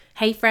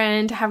Hey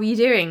friend, how are you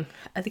doing?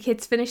 Are the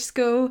kids finished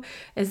school?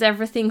 Is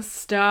everything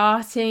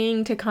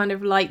starting to kind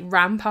of like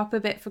ramp up a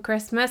bit for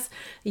Christmas?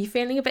 Are you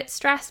feeling a bit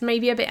stressed,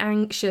 maybe a bit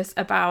anxious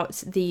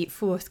about the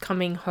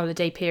forthcoming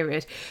holiday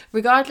period?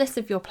 Regardless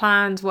of your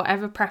plans,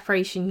 whatever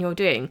preparation you're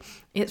doing,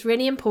 it's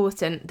really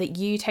important that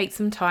you take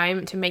some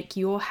time to make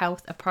your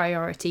health a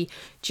priority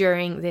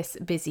during this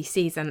busy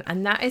season.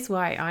 And that is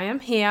why I am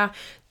here,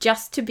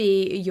 just to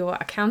be your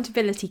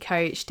accountability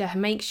coach, to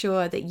make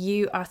sure that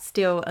you are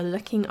still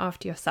looking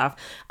after yourself.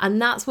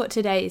 And that's what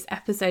today's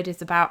episode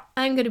is about.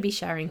 I'm going to be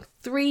sharing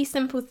 3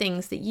 simple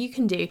things that you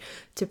can do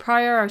to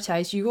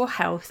prioritize your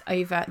health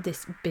over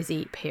this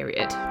busy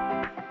period.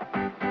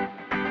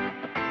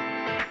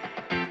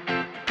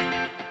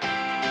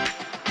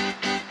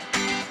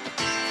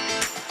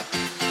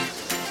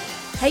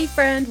 Hey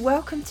friend,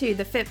 welcome to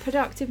the Fit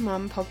Productive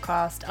Mum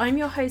podcast. I'm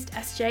your host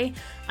SJ.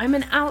 I'm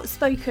an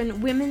outspoken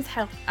women's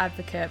health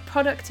advocate,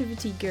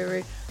 productivity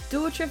guru,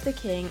 daughter of the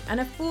king, and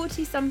a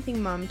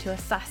 40-something mum to a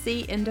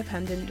sassy,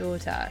 independent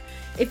daughter.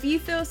 If you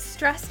feel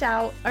stressed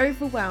out,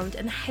 overwhelmed,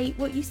 and hate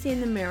what you see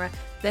in the mirror,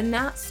 then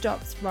that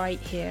stops right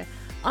here.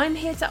 I'm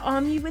here to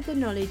arm you with the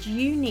knowledge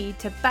you need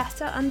to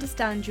better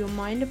understand your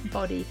mind and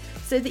body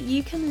so that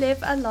you can live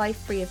a life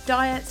free of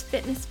diets,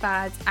 fitness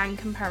fads, and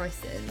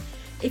comparison.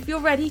 If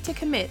you're ready to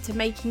commit to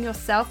making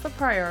yourself a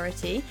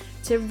priority,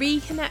 to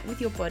reconnect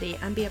with your body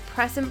and be a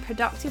present,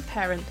 productive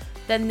parent,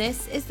 then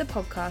this is the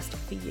podcast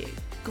for you.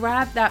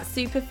 Grab that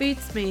superfood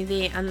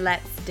smoothie and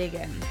let's dig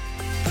in.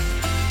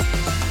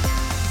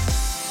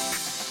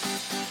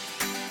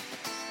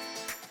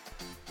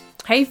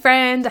 Hey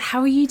friend, how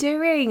are you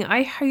doing?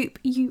 I hope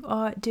you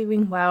are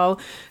doing well.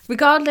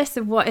 Regardless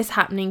of what is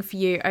happening for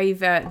you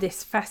over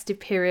this festive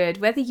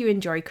period, whether you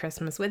enjoy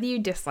Christmas, whether you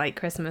dislike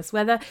Christmas,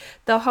 whether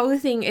the whole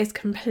thing is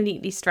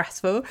completely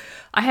stressful,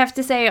 I have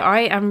to say I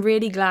am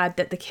really glad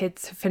that the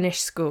kids have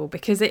finished school,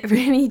 because it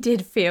really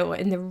did feel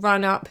in the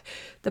run up,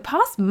 the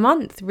past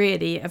month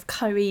really, of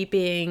Chloe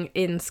being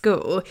in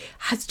school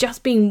has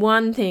just been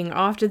one thing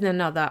after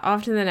another,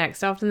 after the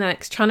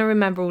next, trying to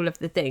remember all of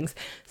the things.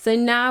 So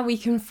now we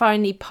can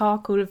finally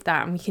park all of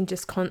that and we can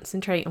just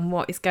concentrate on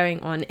what is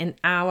going on in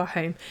our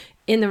home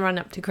in the run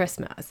up to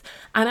Christmas.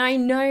 And I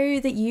know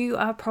that you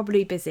are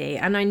probably busy,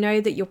 and I know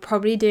that you're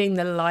probably doing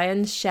the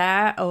lion's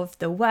share of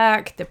the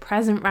work, the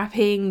present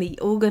wrapping, the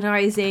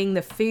organising,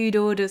 the food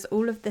orders,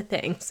 all of the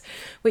things,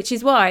 which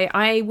is why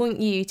I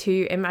want you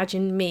to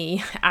imagine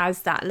me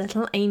as that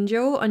little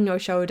angel on your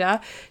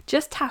shoulder,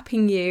 just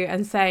tapping you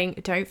and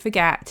saying, don't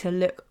forget to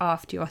look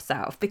after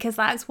yourself, because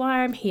that's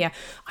why I'm here.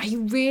 I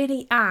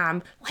really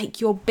am like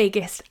your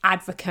biggest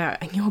advocate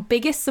and your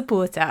biggest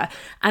supporter.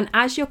 And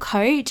as your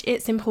coach,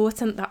 it's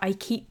important that I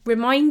keep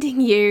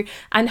reminding you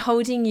and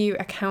holding you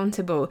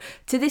accountable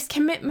to this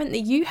commitment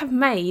that you have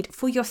made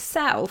for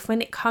yourself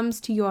when it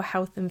comes to your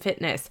health and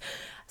fitness.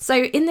 So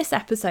in this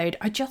episode,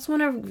 I just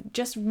want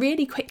to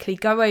really quickly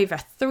go over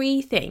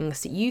 3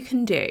 things that you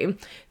can do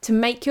to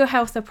make your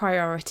health a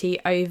priority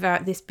over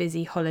this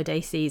busy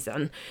holiday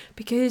season,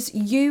 because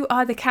you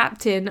are the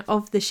captain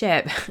of the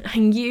ship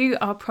and you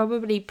are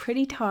probably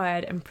pretty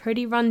tired and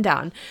pretty run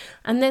down.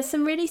 And there's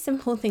some really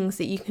simple things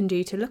that you can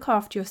do to look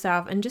after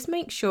yourself and just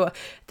make sure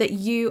that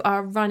you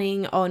are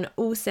running on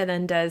all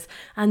cylinders,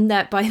 and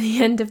that by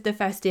the end of the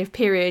festive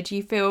period,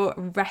 you feel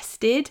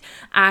rested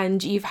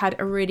and you've had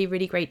a really,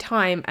 really great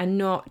time and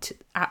not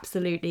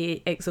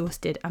absolutely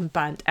exhausted and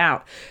burnt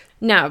out.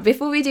 Now,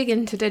 before we dig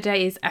into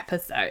today's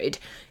episode,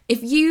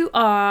 if you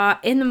are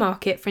in the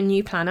market for a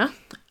new planner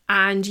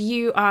and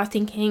you are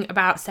thinking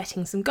about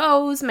setting some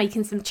goals,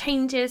 making some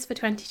changes for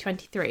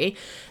 2023,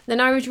 then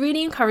I would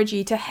really encourage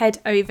you to head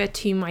over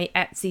to my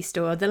Etsy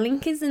store. The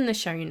link is in the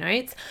show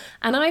notes,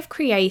 and I've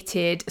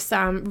created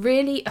some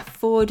really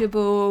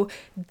affordable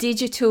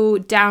digital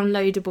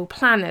downloadable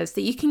planners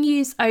that you can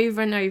use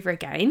over and over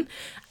again.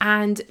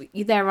 And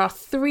there are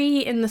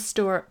 3 in the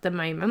store at the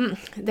moment.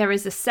 There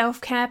is a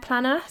self-care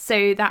planner.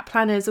 So that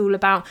planner is all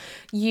about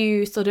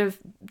you sort of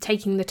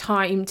taking the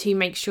time to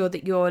make sure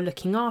that you're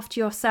looking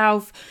after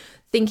yourself,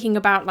 thinking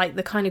about like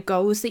the kind of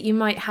goals that you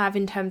might have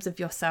in terms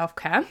of your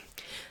self-care.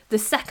 The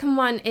second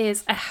one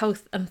is a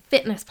health and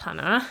fitness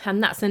planner,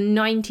 and that's a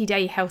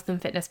 90-day health and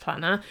fitness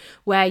planner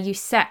where you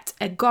set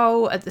a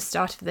goal at the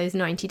start of those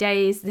 90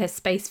 days. There's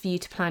space for you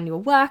to plan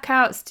your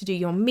workouts, to do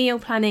your meal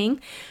planning.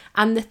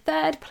 And the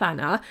third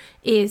planner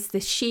is the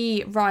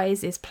She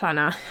Rises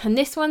planner. And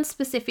this one's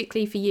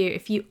specifically for you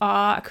if you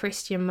are a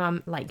Christian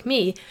mum like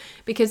me,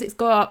 because it's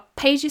got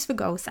pages for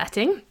goal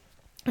setting.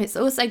 It's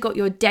also got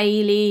your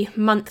daily,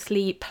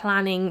 monthly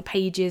planning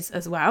pages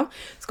as well.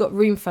 It's got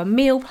room for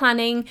meal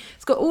planning.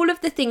 It's got all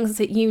of the things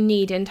that you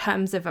need in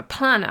terms of a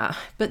planner.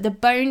 But the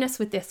bonus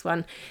with this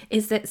one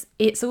is that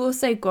it's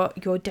also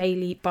got your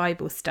daily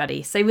Bible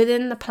study. So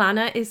within the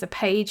planner is a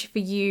page for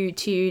you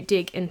to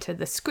dig into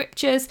the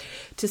scriptures,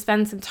 to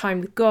spend some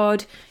time with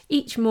God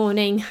each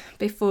morning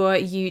before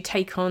you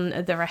take on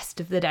the rest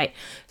of the day.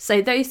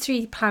 So those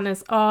 3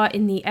 planners are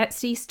in the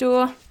Etsy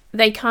store.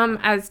 They come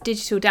as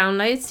digital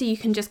downloads, so you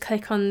can just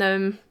click on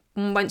them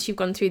once you've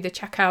gone through the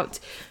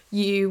checkout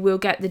you will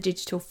get the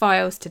digital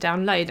files to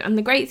download. And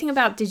the great thing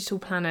about digital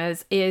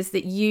planners is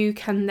that you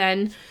can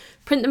then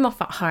print them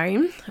off at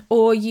home,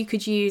 or you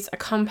could use a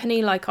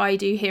company like I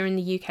do here in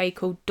the UK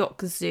called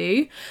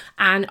DocZoo,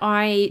 and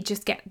I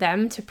just get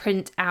them to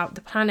print out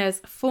the planners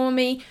for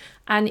me.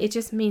 And it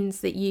just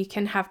means that you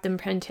can have them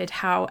printed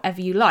however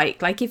you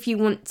like. Like if you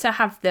want to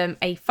have them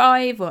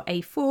A5 or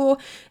A4,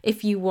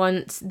 if you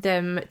want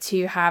them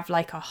to have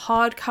like a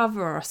hard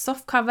cover or a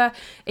soft cover,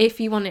 if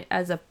you want it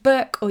as a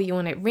book or you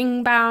want it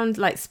ring bound,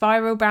 like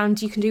spiral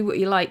bound, you can do what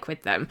you like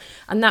with them.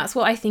 And that's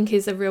what I think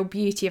is a real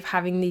beauty of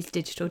having these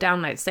digital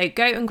downloads. So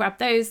go and grab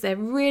those. They're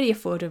really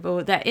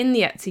affordable. They're in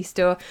the Etsy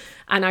store,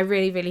 and I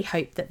really, really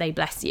hope that they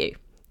bless you.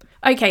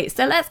 Okay,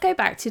 so let's go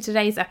back to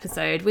today's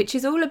episode, which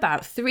is all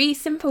about 3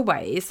 simple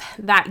ways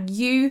that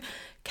you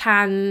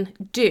can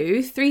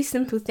do, 3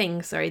 simple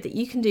things, that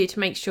you can do to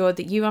make sure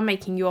that you are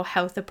making your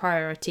health a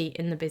priority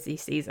in the busy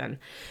season.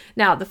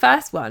 Now, the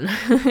first one,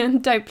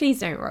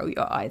 please don't roll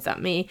your eyes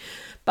at me,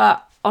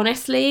 but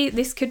honestly,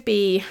 this could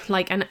be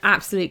like an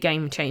absolute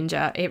game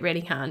changer. It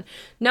really can.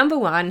 Number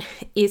 1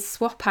 is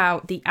swap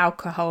out the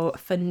alcohol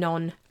for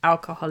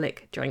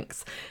non-alcoholic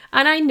drinks.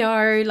 And I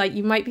know, like,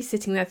 you might be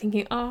sitting there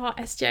thinking, oh,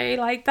 SJ,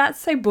 like, that's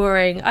so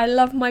boring. I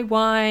love my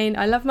wine.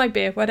 I love my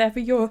beer,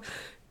 whatever your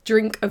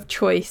drink of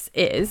choice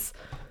is.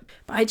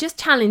 But I just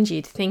challenge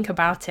you to think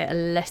about it a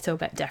little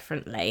bit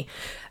differently.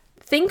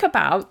 Think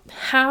about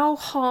how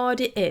hard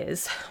it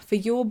is for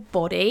your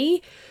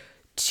body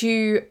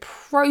to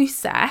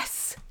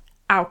process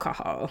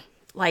alcohol,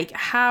 like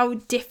how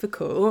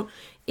difficult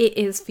it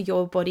is for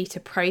your body to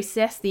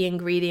process the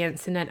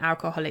ingredients in an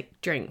alcoholic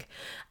drink.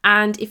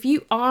 And if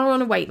you are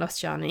on a weight loss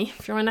journey,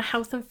 if you're on a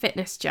health and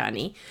fitness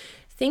journey,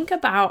 think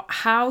about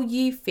how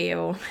you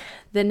feel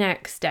the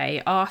next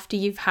day after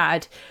you've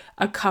had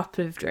a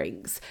couple of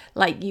drinks.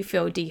 Like you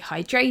feel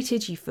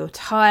dehydrated, you feel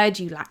tired,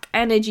 you lack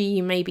energy,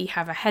 you maybe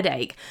have a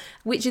headache,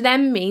 which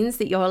then means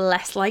that you're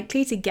less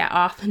likely to get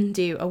up and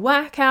do a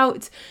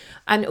workout.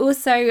 And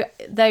also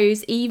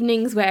those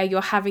evenings where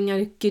you're having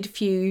a good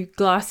few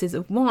glasses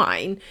of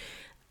wine,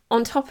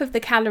 on top of the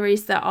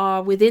calories that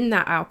are within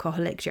that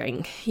alcoholic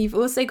drink, you've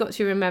also got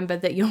to remember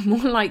that you're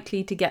more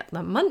likely to get the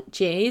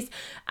munchies,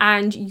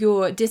 and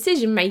your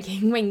decision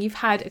making when you've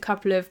had a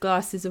couple of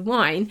glasses of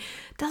wine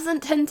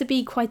doesn't tend to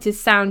be quite as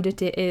sound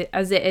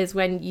as it is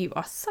when you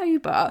are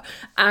sober,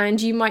 and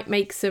you might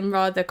make some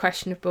rather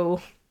questionable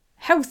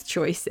health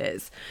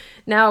choices.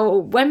 Now,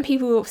 when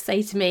people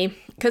say to me,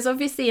 because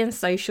obviously in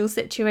social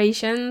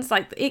situations,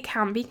 like it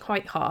can be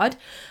quite hard,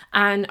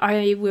 and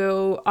I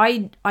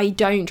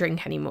don't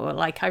drink anymore.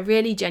 Like I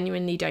really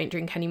genuinely don't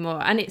drink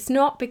anymore. And it's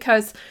not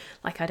because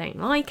like I don't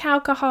like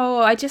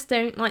alcohol, I just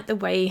don't like the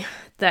way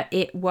that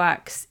it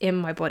works in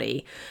my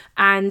body.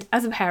 And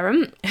as a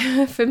parent,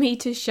 for me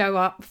to show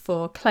up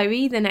for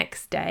Chloe the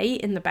next day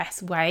in the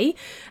best way,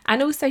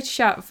 and also to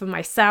show up for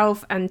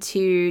myself and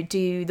to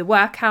do the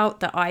workout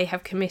that I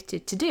have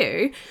committed to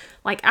do,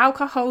 like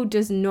alcohol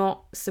does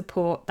not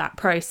support that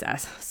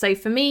process. So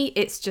for me,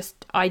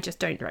 I just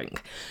don't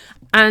drink.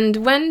 And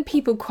when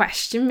people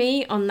question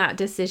me on that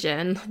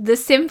decision, the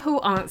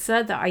simple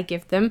answer that I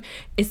give them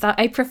is that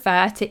I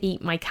prefer to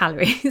eat my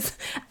calories.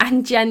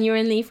 And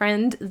genuinely,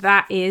 friend,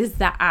 that is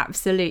the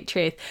absolute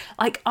truth.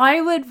 Like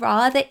I would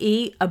rather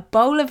eat a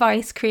bowl of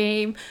ice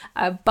cream,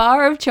 a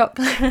bar of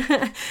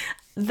chocolate,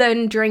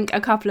 than drink a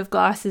couple of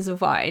glasses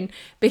of wine,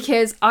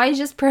 because I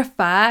just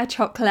prefer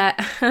chocolate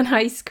and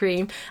ice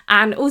cream,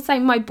 and also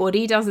my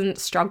body doesn't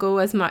struggle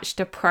as much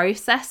to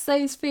process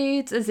those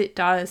foods as it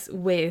does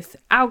with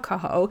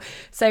alcohol.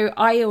 So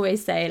I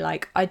always say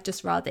like I'd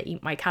just rather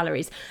eat my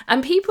calories,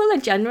 and people are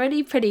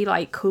generally pretty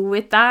like cool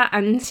with that.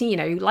 And you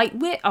know, like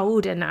we're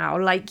older now,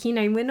 like, you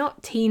know, we're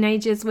not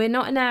teenagers, we're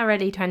not in our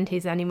early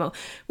 20s anymore,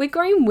 we're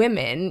grown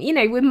women, you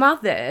know, we're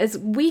mothers,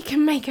 we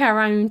can make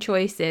our own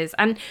choices,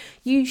 and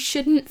you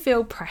shouldn't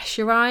feel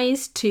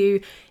pressurized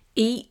to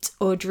eat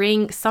or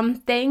drink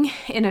something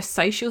in a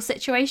social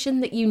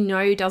situation that you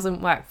know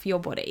doesn't work for your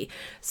body.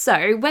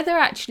 So whether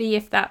actually,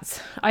 if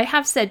that's, I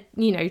have said,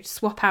 you know,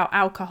 swap out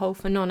alcohol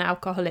for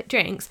non-alcoholic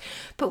drinks,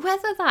 but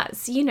whether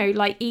that's, you know,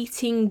 like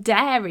eating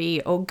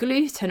dairy or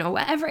gluten or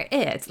whatever it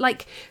is,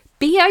 like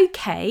be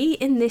okay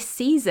in this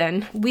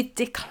season with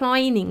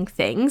declining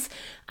things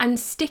and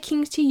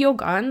sticking to your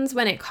guns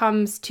when it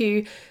comes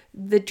to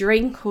the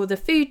drink or the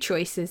food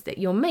choices that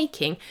you're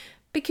making,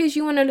 because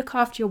you want to look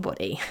after your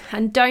body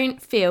and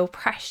don't feel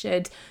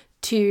pressured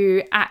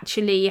to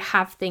actually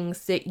have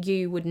things that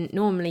you wouldn't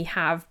normally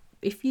have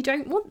if you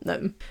don't want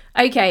them.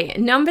 Okay,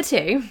 number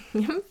 2,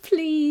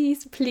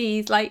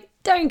 please, like,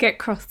 don't get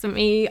cross at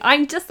me.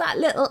 I'm just that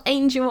little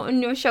angel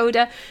on your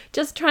shoulder,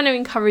 just trying to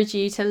encourage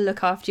you to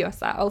look after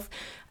yourself.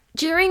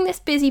 During this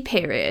busy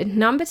period,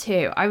 number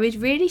 2, I would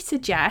really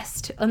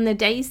suggest on the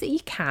days that you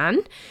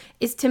can,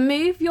 is to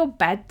move your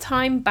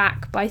bedtime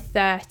back by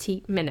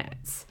 30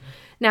 minutes.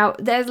 Now,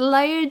 there's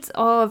loads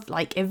of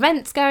like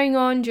events going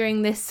on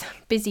during this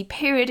busy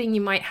period, and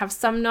you might have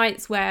some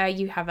nights where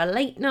you have a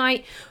late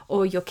night,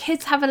 or your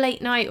kids have a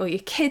late night, or your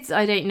kids,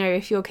 I don't know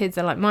if your kids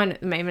are like mine at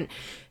the moment,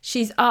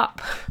 she's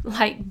up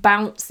like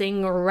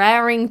bouncing,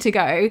 raring to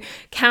go,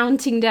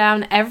 counting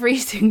down every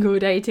single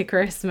day to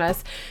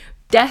Christmas,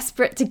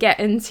 desperate to get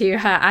into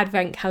her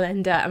advent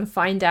calendar and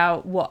find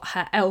out what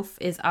her elf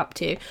is up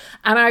to.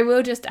 And I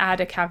will just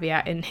add a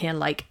caveat in here,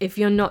 like if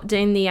you're not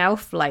doing the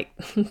elf, like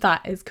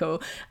that is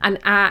cool. And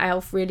our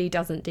elf really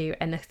doesn't do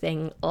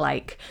anything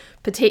like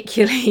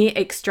particularly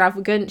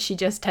extravagant. She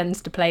just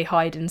tends to play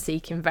hide and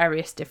seek in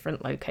various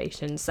different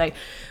locations. So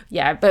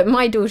yeah, but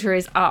my daughter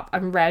is up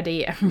and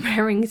ready and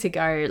raring to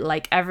go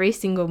like every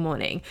single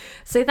morning.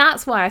 So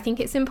that's why I think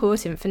it's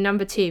important for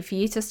number 2 for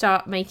you to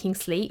start making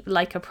sleep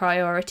like a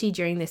priority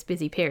during this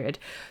busy period.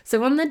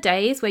 So on the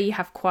days where you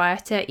have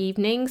quieter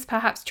evenings,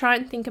 perhaps try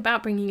and think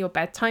about bringing your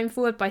bedtime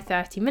forward by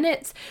 30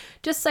 minutes,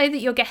 just so that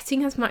you're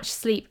getting as much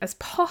sleep as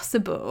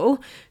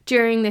possible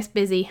during this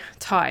busy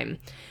time.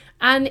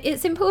 And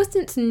it's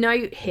important to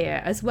note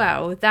here as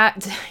well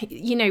that,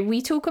 you know,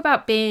 we talk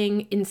about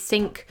being in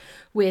sync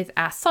with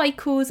our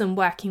cycles and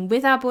working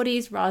with our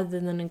bodies rather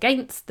than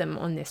against them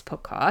on this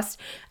podcast.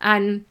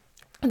 And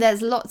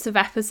there's lots of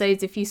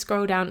episodes, if you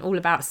scroll down, all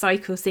about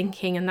cycle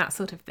syncing and that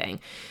sort of thing.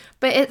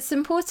 But it's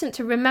important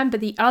to remember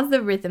the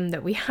other rhythm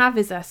that we have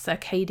is our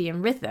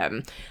circadian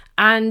rhythm.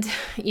 And,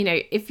 you know,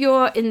 if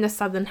you're in the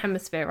Southern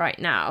Hemisphere right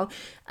now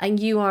and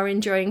you are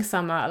enjoying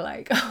summer,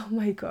 like, oh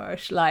my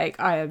gosh, like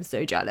I am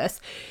so jealous.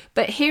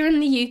 But here in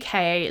the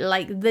UK,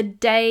 like the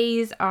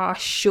days are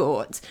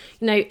short.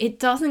 You know, it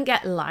doesn't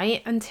get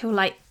light until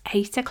like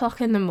 8 o'clock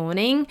in the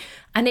morning,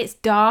 and it's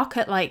dark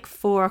at like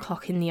 4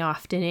 o'clock in the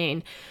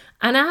afternoon.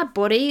 And our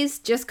bodies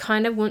just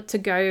kind of want to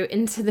go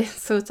into this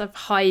sort of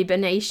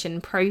hibernation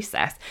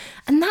process.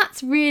 And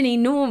that's really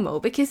normal,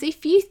 because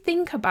if you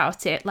think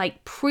about it,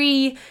 like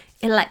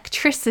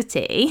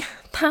pre-electricity,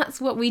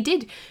 that's what we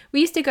did.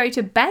 We used to go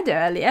to bed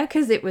earlier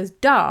because it was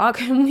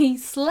dark, and we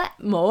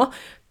slept more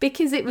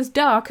because it was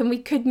dark and we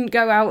couldn't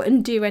go out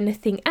and do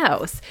anything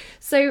else.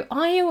 So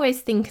I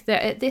always think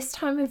that at this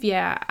time of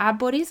year, our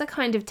bodies are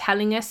kind of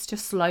telling us to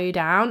slow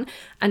down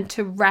and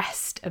to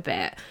rest a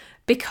bit,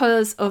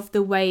 because of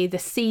the way the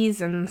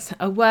seasons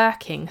are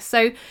working.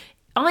 So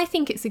I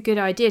think it's a good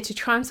idea to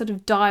try and sort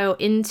of dial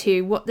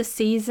into what the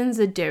seasons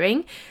are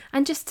doing,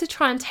 and just to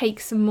try and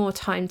take some more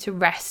time to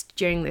rest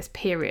during this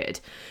period.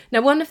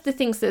 Now, one of the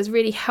things that has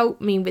really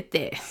helped me with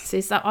this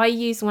is that I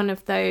use one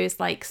of those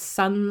like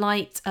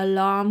sunlight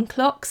alarm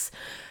clocks.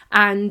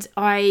 And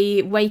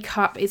I wake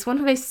up, it's one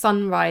of those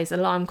sunrise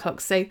alarm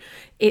clocks. So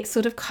it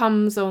sort of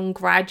comes on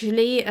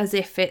gradually as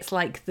if it's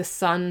like the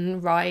sun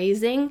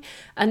rising.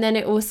 And then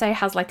it also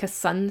has like a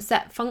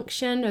sunset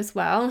function as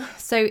well.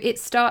 So it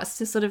starts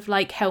to sort of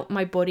like help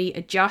my body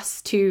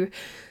adjust to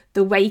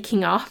the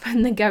waking up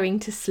and the going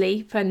to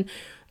sleep. And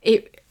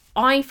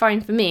I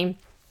find for me,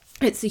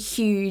 it's a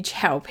huge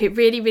help. It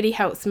really, really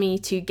helps me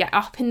to get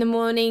up in the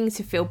morning,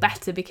 to feel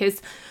better, because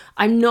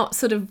I'm not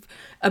sort of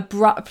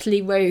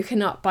abruptly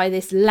woken up by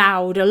this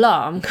loud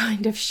alarm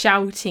kind of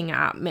shouting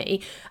at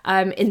me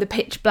in the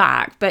pitch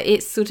black, but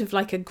it's sort of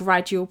like a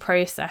gradual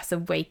process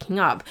of waking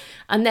up.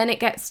 And then it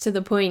gets to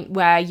the point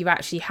where you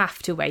actually have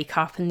to wake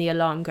up and the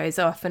alarm goes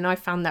off, and I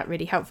found that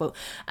really helpful.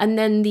 And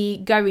then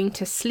the going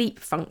to sleep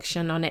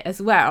function on it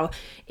as well,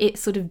 it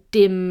sort of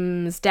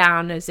dims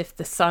down as if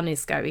the sun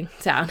is going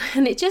down,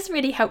 and it just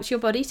really helps your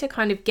body to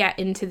kind of get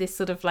into this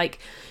sort of like,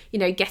 you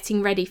know,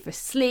 getting ready for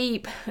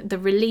sleep, the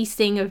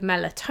releasing of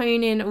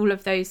melatonin, all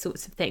of those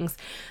sorts of things.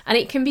 And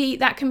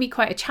that can be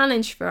quite a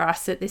challenge for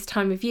us at this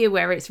time of year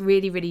where it's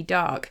really, really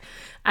dark.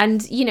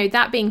 And, you know,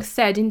 that being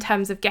said, in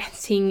terms of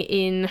getting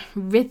in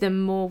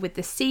rhythm more with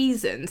the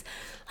seasons,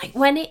 like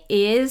when it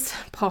is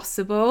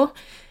possible,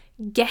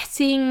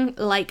 getting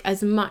like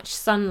as much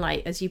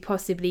sunlight as you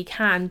possibly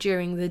can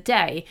during the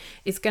day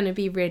is going to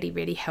be really,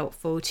 really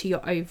helpful to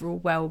your overall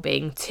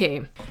well-being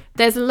too.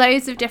 There's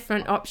loads of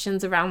different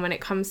options around when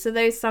it comes to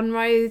those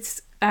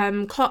sunrise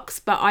clocks,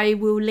 but I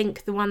will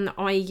link the one that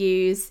I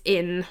use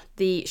in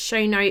the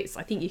show notes.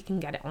 I think you can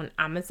get it on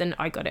Amazon.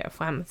 I got it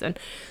off Amazon,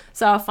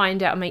 so I'll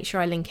find it. I'll make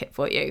sure I link it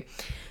for you.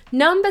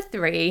 Number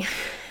 3,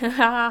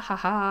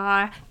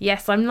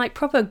 yes, I'm like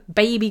proper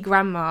baby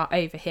grandma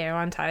over here,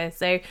 aren't I?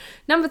 So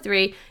number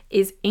 3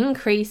 is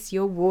increase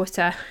your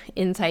water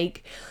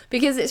intake,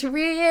 because it's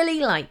really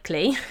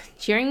likely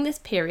during this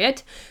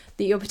period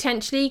that you're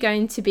potentially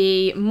going to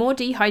be more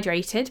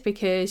dehydrated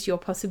because you're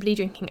possibly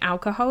drinking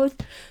alcohol.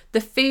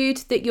 The food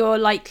that you're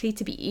likely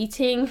to be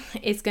eating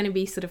is going to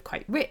be sort of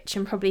quite rich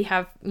and probably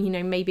have, you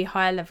know, maybe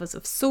higher levels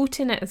of salt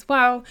in it as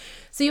well.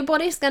 So your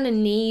body's going to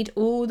need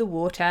all the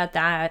water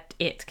that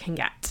it can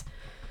get.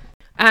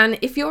 And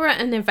if you're at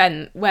an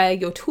event where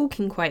you're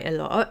talking quite a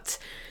lot,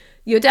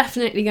 you're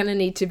definitely going to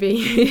need to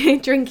be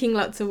drinking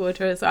lots of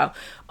water as well.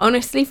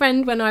 Honestly,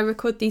 friend, when I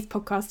record these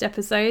podcast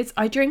episodes,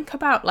 I drink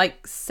about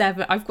like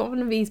 7. I've got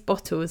one of these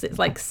bottles. It's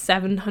like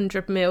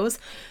 700 mils.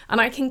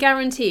 And I can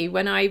guarantee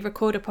when I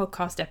record a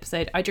podcast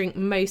episode, I drink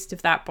most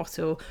of that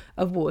bottle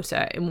of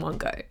water in one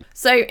go.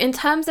 So in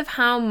terms of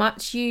how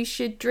much you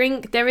should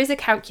drink, there is a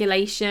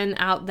calculation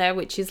out there,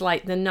 which is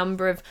like the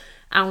number of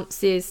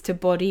ounces to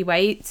body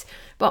weight.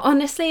 But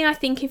honestly, I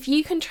think if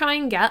you can try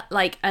and get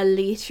like 1.5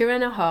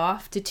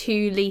 litres to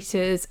 2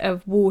 litres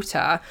of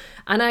water,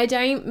 and I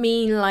don't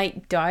mean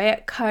like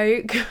Diet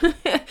Coke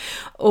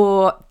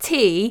or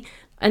tea,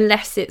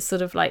 unless it's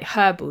sort of like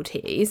herbal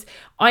teas,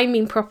 I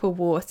mean proper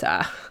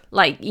water,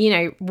 like, you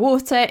know,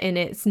 water in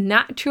its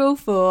natural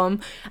form,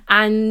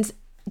 and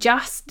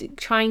just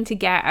trying to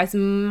get as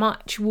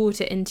much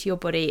water into your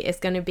body is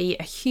going to be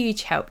a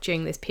huge help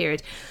during this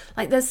period.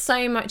 Like, there's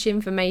so much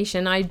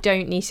information, I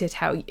don't need to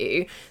tell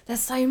you. There's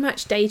so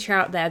much data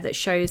out there that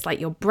shows like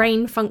your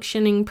brain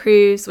function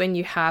improves when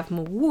you have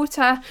more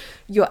water,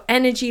 your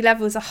energy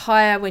levels are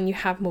higher when you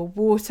have more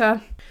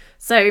water.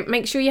 So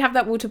make sure you have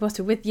that water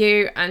bottle with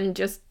you and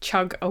just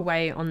chug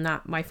away on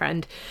that, my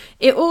friend.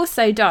 It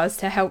also does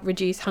to help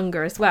reduce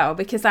hunger as well,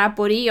 because our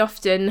body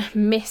often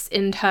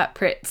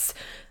misinterprets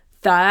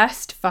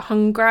thirst for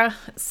hunger.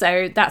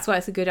 So that's why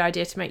it's a good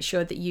idea to make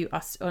sure that you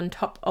are on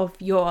top of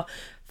your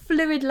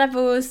fluid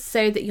levels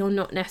so that you're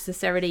not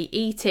necessarily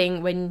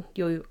eating when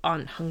you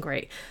aren't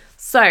hungry.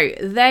 So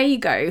there you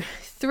go.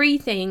 3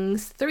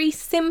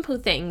 simple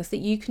things that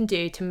you can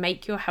do to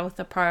make your health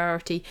a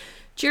priority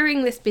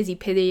during this busy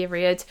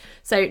period.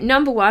 So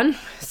number 1,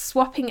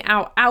 swapping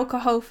out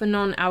alcohol for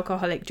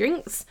non-alcoholic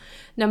drinks.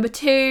 Number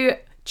 2,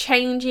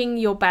 changing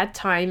your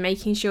bedtime,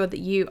 making sure that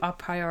you are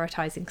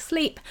prioritizing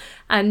sleep.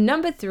 And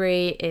number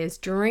 3 is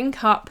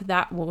drink up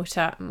that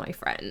water, my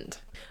friend.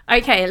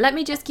 Okay, let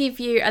me just give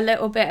you a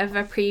little bit of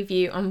a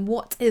preview on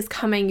what is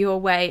coming your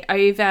way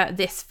over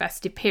this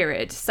festive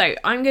period. So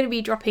I'm going to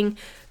be dropping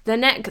the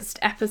next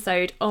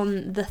episode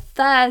on the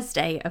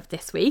Thursday of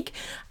this week,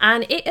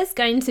 and it is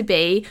going to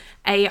be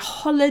a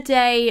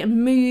holiday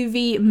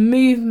movie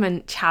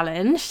movement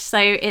challenge. So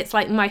it's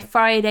like my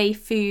Friday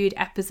food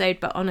episode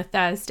but on a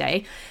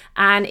Thursday,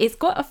 and it's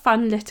got a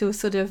fun little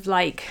sort of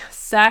like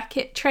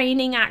circuit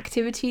training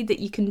activity that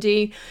you can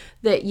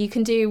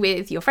do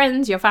with your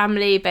friends, your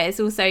family, but it's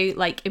also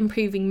like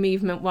improving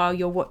movement while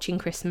you're watching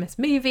Christmas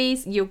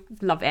movies. You'll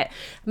love it.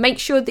 Make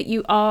sure that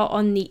you are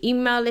on the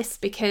email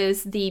list,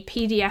 because the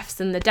PDFs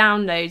and the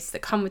downloads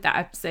that come with that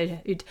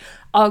episode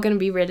are going to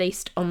be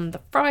released on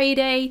the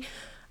Friday.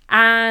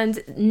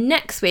 And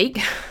next week,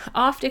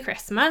 after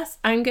Christmas,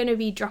 I'm going to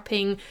be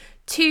dropping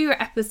 2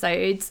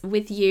 episodes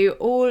with you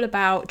all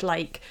about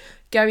like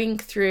going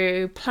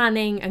through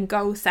planning and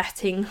goal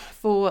setting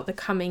for the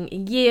coming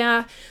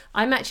year.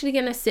 I'm actually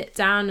going to sit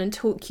down and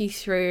talk you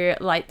through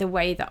like the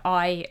way that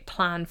I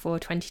plan for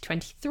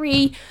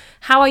 2023,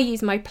 how I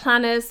use my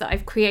planners that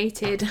I've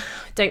created.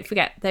 Don't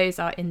forget, those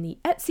are in the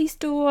Etsy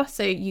store,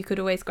 so you could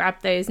always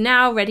grab those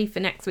now, ready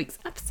for next week's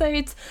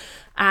episodes.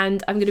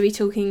 And I'm going to be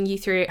talking you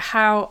through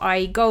how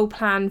I goal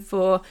plan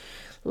for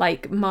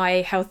like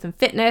my health and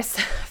fitness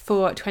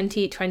for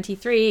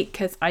 2023,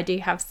 because I do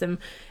have some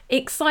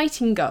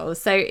exciting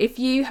goals. So if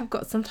you have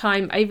got some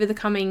time over the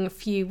coming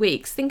few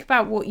weeks, think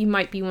about what you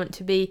might want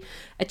to be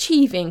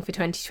achieving for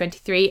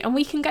 2023, and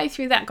we can go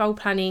through that goal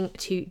planning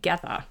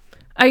together.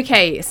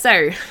 Okay, so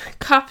a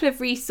couple of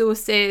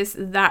resources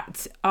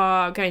that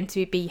are going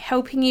to be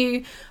helping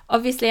you.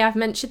 Obviously, I've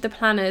mentioned the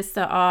planners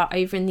that are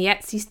over in the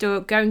Etsy store.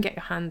 Go and get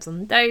your hands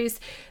on those.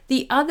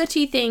 The other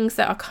 2 things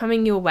that are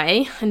coming your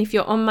way, and if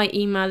you're on my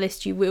email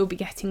list, you will be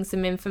getting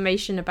some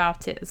information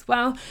about it as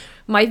well.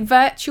 My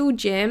virtual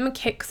gym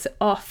kicks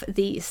off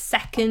the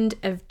 2nd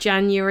of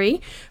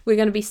January. We're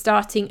going to be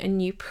starting a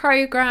new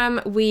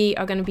program. We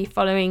are going to be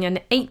following an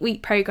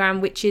 8-week program,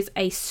 which is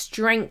a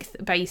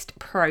strength-based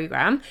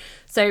program.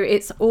 So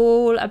it's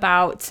all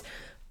about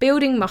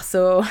building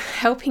muscle,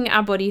 helping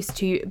our bodies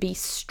to be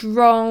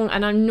strong.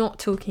 And I'm not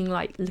talking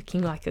like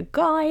looking like a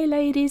guy,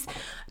 ladies,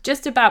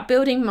 just about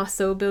building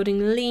muscle,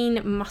 building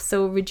lean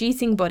muscle,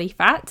 reducing body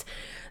fat.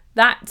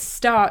 That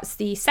starts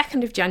the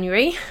 2nd of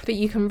January, but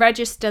you can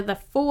register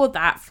for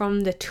that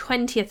from the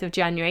 20th of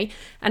January.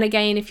 And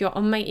again, if you're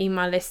on my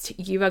email list,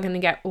 you are going to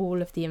get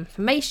all of the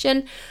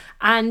information.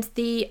 And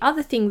the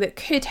other thing that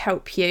could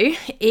help you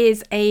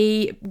is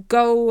a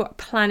goal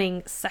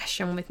planning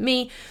session with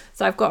me.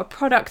 So I've got a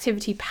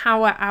productivity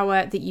power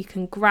hour that you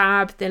can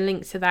grab. The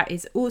link to that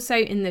is also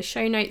in the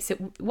show notes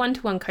at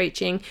one-to-one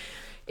coaching.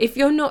 If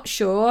you're not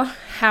sure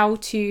how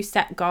to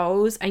set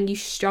goals and you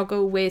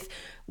struggle with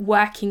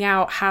working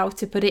out how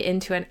to put it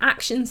into an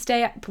action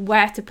step,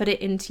 where to put it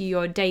into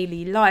your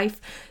daily life,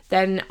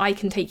 then I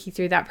can take you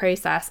through that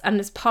process. And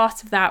as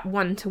part of that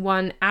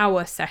 1-to-1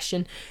 hour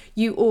session,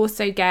 you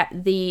also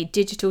get the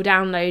digital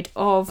download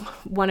of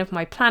one of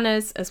my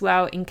planners as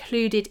well,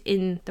 included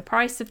in the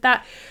price of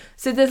that.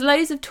 So there's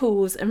loads of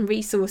tools and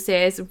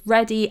resources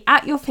ready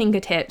at your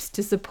fingertips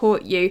to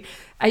support you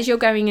as you're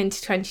going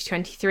into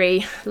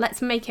 2023.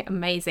 Let's make it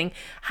amazing.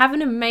 Have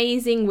an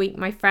amazing week,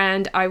 my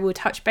friend. I will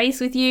touch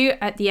base with you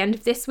at the end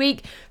of this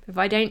week. If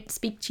I don't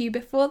speak to you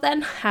before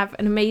then, have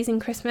an amazing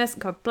Christmas.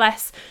 God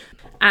bless.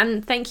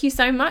 And thank you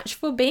so much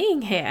for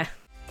being here.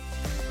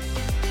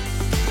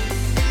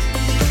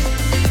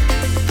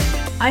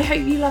 I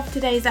hope you loved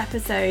today's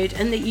episode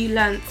and that you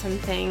learned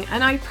something,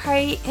 and I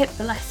pray it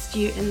blessed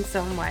you in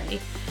some way.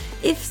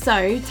 If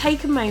so,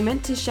 take a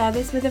moment to share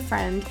this with a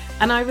friend,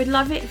 and I would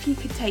love it if you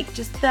could take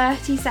just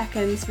 30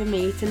 seconds for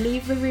me to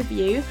leave a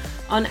review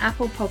on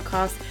Apple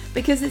Podcasts,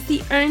 because it's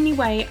the only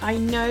way I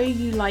know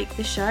you like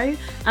the show,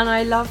 and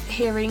I love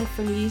hearing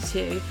from you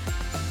too.